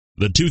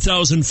The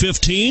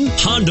 2015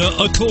 Honda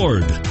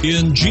Accord.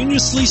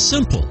 Ingeniously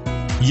simple,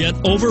 yet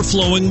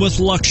overflowing with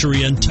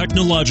luxury and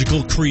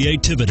technological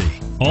creativity.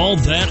 All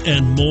that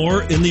and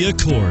more in the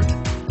Accord.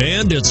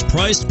 And it's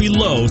priced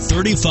below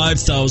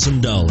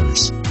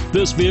 $35,000.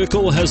 This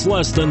vehicle has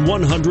less than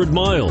 100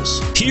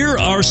 miles. Here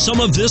are some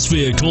of this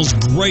vehicle's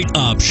great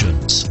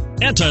options: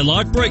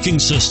 anti-lock braking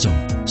system,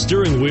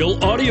 steering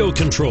wheel audio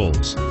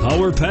controls,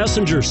 power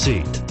passenger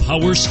seat,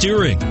 power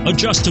steering,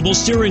 adjustable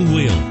steering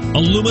wheel,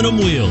 aluminum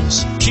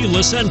wheels,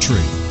 keyless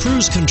entry,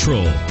 cruise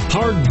control,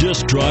 hard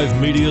disk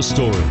drive media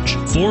storage,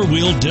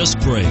 four-wheel disc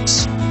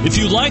brakes. If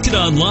you like it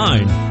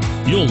online,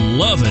 you'll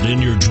love it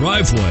in your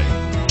driveway.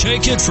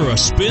 Take it for a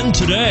spin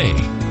today.